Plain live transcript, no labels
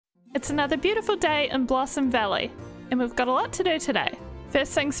It's another beautiful day in Blossom Valley, and we've got a lot to do today.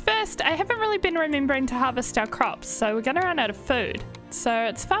 First things first, I haven't really been remembering to harvest our crops, so we're gonna run out of food. So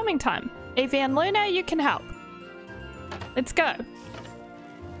it's farming time. Evie and Luna, you can help. Let's go.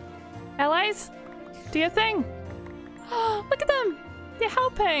 Allies, do your thing. Oh, look at them. They're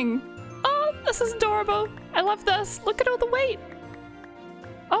helping. Oh, this is adorable. I love this. Look at all the wheat.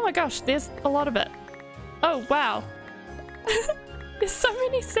 Oh my gosh, there's a lot of it. Oh, wow. There's so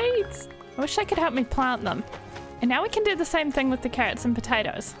many seeds. I wish I could help me plant them. And now we can do the same thing with the carrots and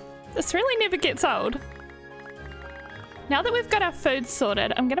potatoes. This really never gets old. Now that we've got our food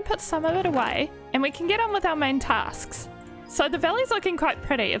sorted, I'm gonna put some of it away and we can get on with our main tasks. So the valley's looking quite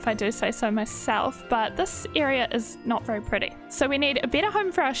pretty, if I do say so myself, but this area is not very pretty. So we need a better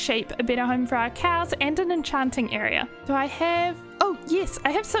home for our sheep, a better home for our cows, and an enchanting area. Do I have... Oh yes,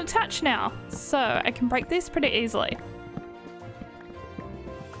 I have Silk Touch now. So I can break these pretty easily.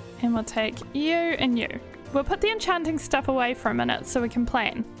 And we'll take you and you. We'll put the enchanting stuff away for a minute so we can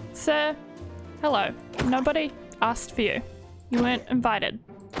plan. Sir, hello. Nobody asked for you. You weren't invited.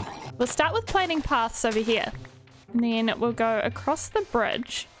 We'll start with planing paths over here. And then we'll go across the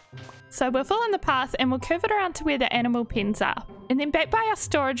bridge. So we'll fill in the path and we'll curve it around to where the animal pens are. And then back by our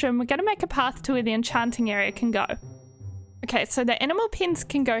storage room, we're going to make a path to where the enchanting area can go. Okay, so the animal pens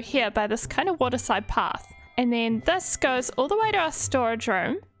can go here by this kind of waterside path. And then this goes all the way to our storage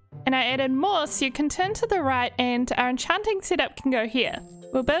room. And I added more so you can turn to the right and our enchanting setup can go here.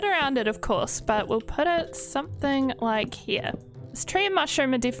 We'll build around it, of course, but we'll put it something like here. This tree and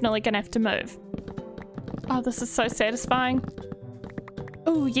mushroom are definitely going to have to move. Oh, this is so satisfying.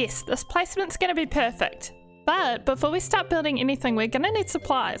 Oh yes, this placement's going to be perfect. But before we start building anything, we're going to need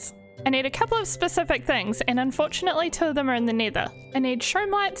supplies. I need a couple of specific things, and unfortunately 2 of them are in the nether. I need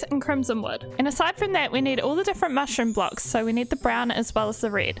shroom lights and crimson wood. And aside from that, we need all the different mushroom blocks, so we need the brown as well as the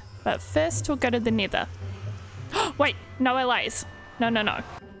red. But first we'll go to the nether. Wait, no allays. No, no, no.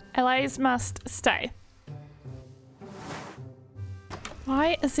 Allays must stay.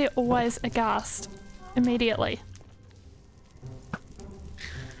 Why is there always a ghast immediately?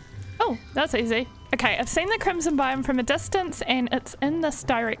 Oh, that's easy. Okay, I've seen the crimson biome from a distance and it's in this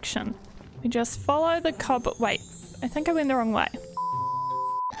direction. We just follow the wait, I think I went the wrong way.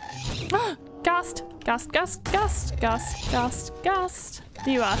 Ghast, ghast, ghast, ghast, ghast, ghast, ghast.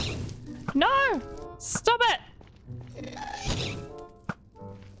 There you are. No! Stop it!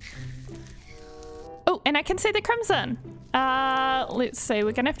 Oh, and I can see the crimson. Let's see,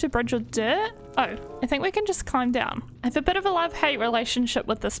 we're gonna have to bridge with dirt. Oh, I think we can just climb down. I have a bit of a love-hate relationship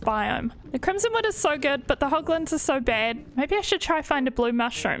with this biome. The crimson wood is so good, but the hoglins are so bad. Maybe I should try find a blue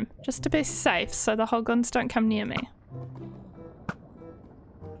mushroom, just to be safe so the hoglins don't come near me.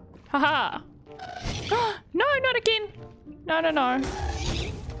 Haha! No, not again! No, no, no.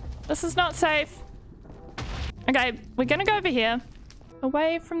 This is not safe. Okay, we're gonna go over here,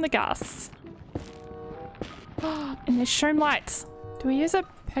 away from the ghasts. And there's shroom lights. Do we use a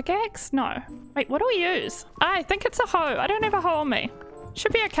pickaxe? No. Wait, what do we use? I think it's a hoe. I don't have a hoe on me.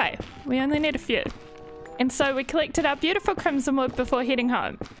 Should be okay. We only need a few. And so we collected our beautiful crimson wood before heading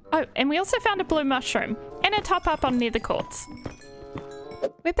home. Oh, and we also found a blue mushroom and a top up on nether quartz.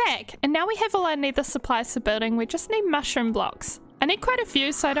 We're back, and now we have all our nether supplies for building. We just need mushroom blocks. I need quite a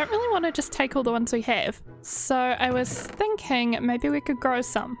few, so I don't really want to just take all the ones we have. So I was thinking maybe we could grow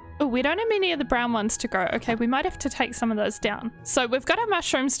some. Oh, we don't have many of the brown ones to grow. Okay, we might have to take some of those down. So we've got our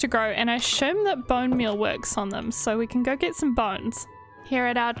mushrooms to grow, and I assume that bone meal works on them, so we can go get some bones. Here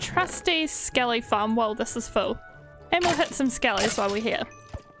at our trusty skelly farm. Whoa, this is full. And we'll hit some skellies while we're here.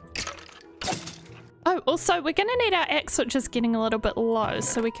 Oh, also, we're gonna need our axe, which is getting a little bit low,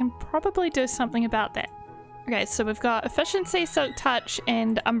 so we can probably do something about that. Okay, so we've got efficiency, silk touch,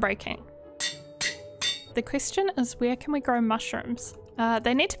 and unbreaking. The question is, where can we grow mushrooms?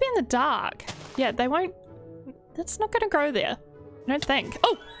 They need to be in the dark. Yeah, they won't... That's not going to grow there. I don't think.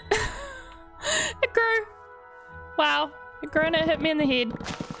 Oh! It grew! Wow. It grew and it hit me in the head.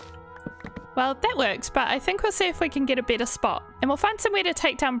 Well, that works, but I think we'll see if we can get a better spot. And we'll find somewhere to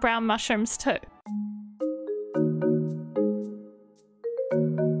take down brown mushrooms too.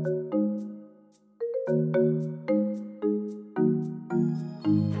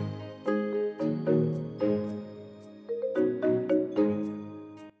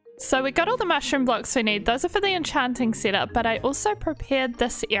 So we got all the mushroom blocks we need. Those are for the enchanting setup, but I also prepared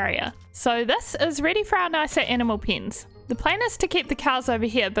this area. So this is ready for our nicer animal pens. The plan is to keep the cows over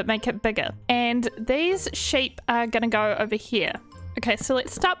here, but make it bigger. And these sheep are gonna go over here. Okay, so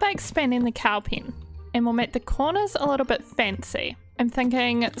let's start by expanding the cow pen. And we'll make the corners a little bit fancy. I'm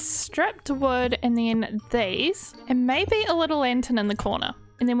thinking stripped wood and then these, and maybe a little lantern in the corner.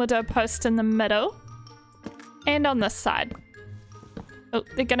 And then we'll do a post in the middle. And on this side. Oh,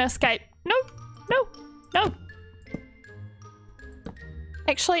 they're gonna escape. No, no, no.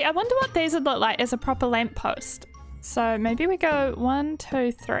 Actually, I wonder what these would look like as a proper lamppost. So maybe we go 1,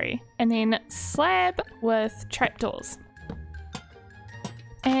 2, 3, and then slab with trapdoors.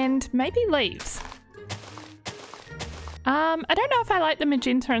 And maybe leaves. I don't know if I like the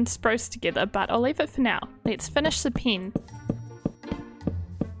magenta and spruce together, but I'll leave it for now. Let's finish the pen.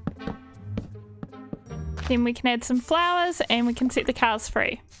 Then we can add some flowers and we can set the cows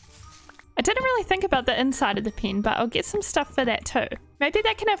free. I didn't really think about the inside of the pen, but I'll get some stuff for that too. Maybe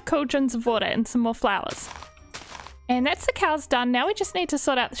they can have cauldrons of water and some more flowers. And that's the cows done. Now we just need to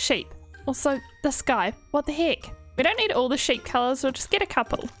sort out the sheep. Also, this guy. What the heck? We don't need all the sheep colours, we'll just get a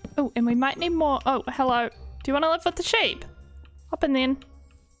couple. Oh, and we might need more. Oh, hello. Do you want to live with the sheep? Hop in then.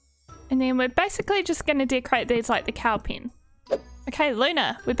 And then we're basically just going to decorate these like the cow pen. Okay,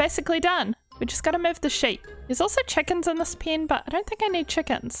 Luna, we're basically done. We just got to move the sheep. There's also chickens in this pen, but I don't think I need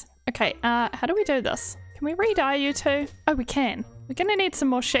chickens. Okay, how do we do this? Can we re-dye you two? Oh, we can. We're going to need some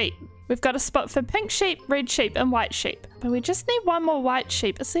more sheep. We've got a spot for pink sheep, red sheep, and white sheep. But we just need one more white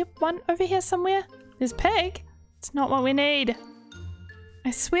sheep. Is there one over here somewhere? There's pig. It's not what we need.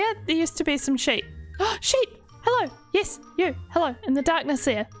 I swear there used to be some sheep. Oh, sheep! Hello! Yes, you! Hello! In the darkness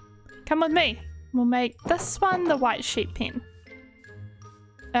there. Come with me. We'll make this one the white sheep pen.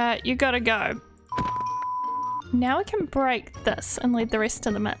 You gotta go. Now we can break this and lead the rest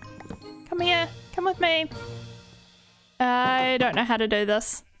of them in. Come here. Come with me. I don't know how to do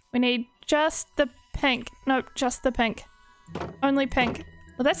this. We need just the pink. Nope, just the pink. Only pink.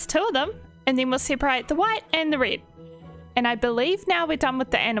 Well, that's two of them. And then we'll separate the white and the red. And I believe now we're done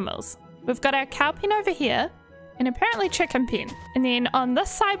with the animals. We've got our cow pen over here, and apparently chicken pen. And then on this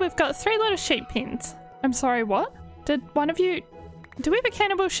side we've got 3 little sheep pens. I'm sorry, what? Did one of you... Do we have a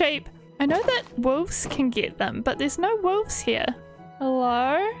cannibal sheep? I know that wolves can get them, but there's no wolves here.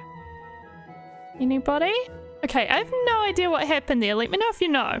 Hello? Anybody? Okay, I have no idea what happened there. Let me know if you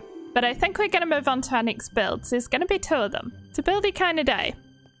know. But I think we're going to move on to our next builds. There's going to be 2 of them. It's a buildy kind of day.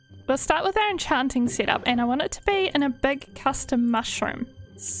 We'll start with our enchanting setup, and I want it to be in a big custom mushroom.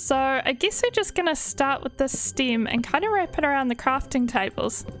 So I guess we're just going to start with this stem and kind of wrap it around the crafting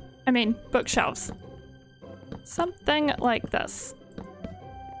tables. I mean, bookshelves. Something like this.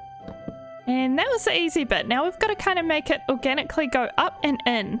 And that was the easy bit. Now we've got to kind of make it organically go up and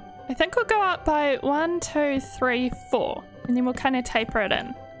in. I think we'll go up by 1, 2, 3, 4. And then we'll kind of taper it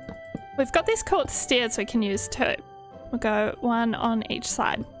in. We've got these quartz stairs we can use too. We'll go 1 on each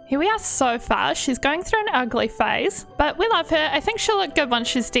side. Here we are so far. She's going through an ugly phase, but we love her. I think she'll look good once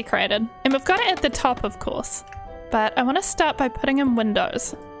she's decorated. And we've got it at the top, of course. But I want to start by putting in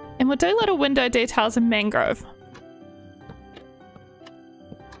windows. And we'll do little window details in mangrove.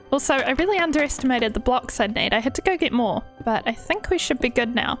 Also, I really underestimated the blocks I'd need. I had to go get more, but I think we should be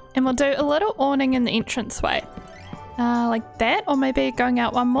good now. And we'll do a little awning in the entranceway. Like that, or maybe going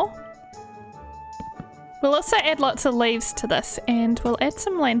out one more. We'll also add lots of leaves to this, and we'll add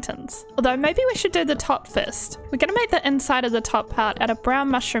some lanterns. Although maybe we should do the top first. We're going to make the inside of the top part out of brown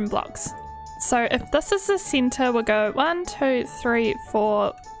mushroom blocks. So if this is the center, we'll go 1, 2, 3,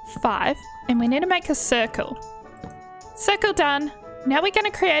 4, 5, and we need to make a circle. Circle done. Now we're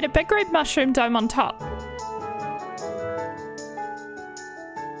going to create a big red mushroom dome on top.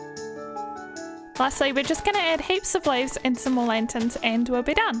 Lastly, we're just going to add heaps of leaves and some more lanterns, and we'll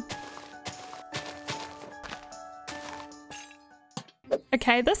be done.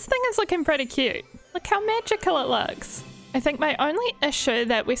 Okay, this thing is looking pretty cute. Look how magical it looks. I think my only issue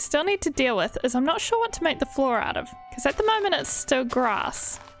that we still need to deal with is I'm not sure what to make the floor out of, because at the moment it's still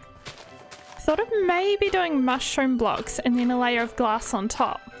grass. I thought of maybe doing mushroom blocks and then a layer of glass on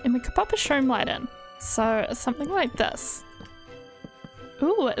top, and we could pop a shroom light in. So something like this.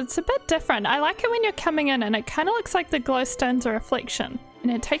 Ooh, it's a bit different. I like it when you're coming in and it kind of looks like the glowstone's a reflection,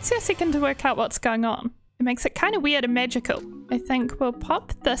 and it takes you a second to work out what's going on. It makes it kind of weird and magical. I think we'll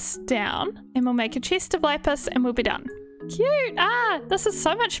pop this down and we'll make a chest of lapis and we'll be done. Cute! Ah, this is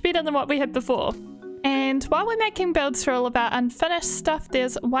so much better than what we had before. And while we're making builds for all of our unfinished stuff,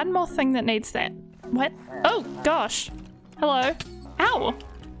 there's one more thing that needs that. What? Oh, gosh. Hello. Ow!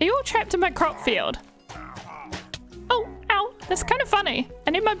 Are you all trapped in my crop field? Oh, ow. That's kind of funny.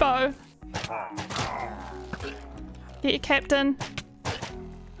 I need my bow. Get your captain.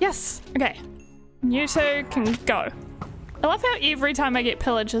 Yes. Okay. You two can go. I love how every time I get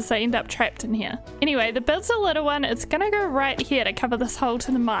pillagers, they end up trapped in here. Anyway, the build's a little one. It's gonna go right here to cover this hole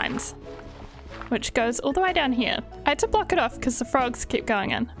to the mines, which goes all the way down here. I had to block it off because the frogs kept going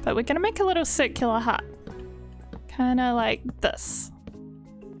in, but we're gonna make a little circular hut. Kinda like this.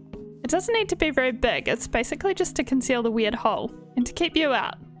 doesn't need to be very big, it's basically just to conceal the weird hole and to keep you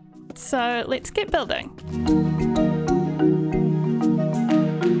out. So let's get building.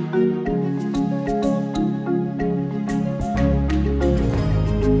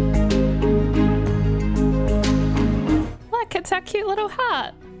 Look, it's our cute little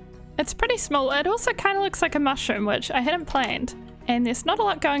heart. It's pretty small. It also kind of looks like a mushroom, which I hadn't planned. And there's not a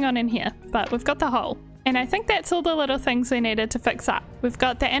lot going on in here, but we've got the hole. And I think that's all the little things we needed to fix up. We've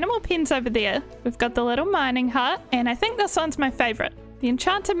got the animal pens over there, we've got the little mining hut, and I think this one's my favorite, the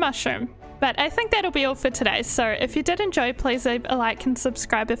enchanted mushroom. But I think that'll be all for today, so if you did enjoy, please leave a like and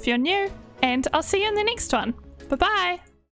subscribe if you're new, and I'll see you in the next one. Bye bye!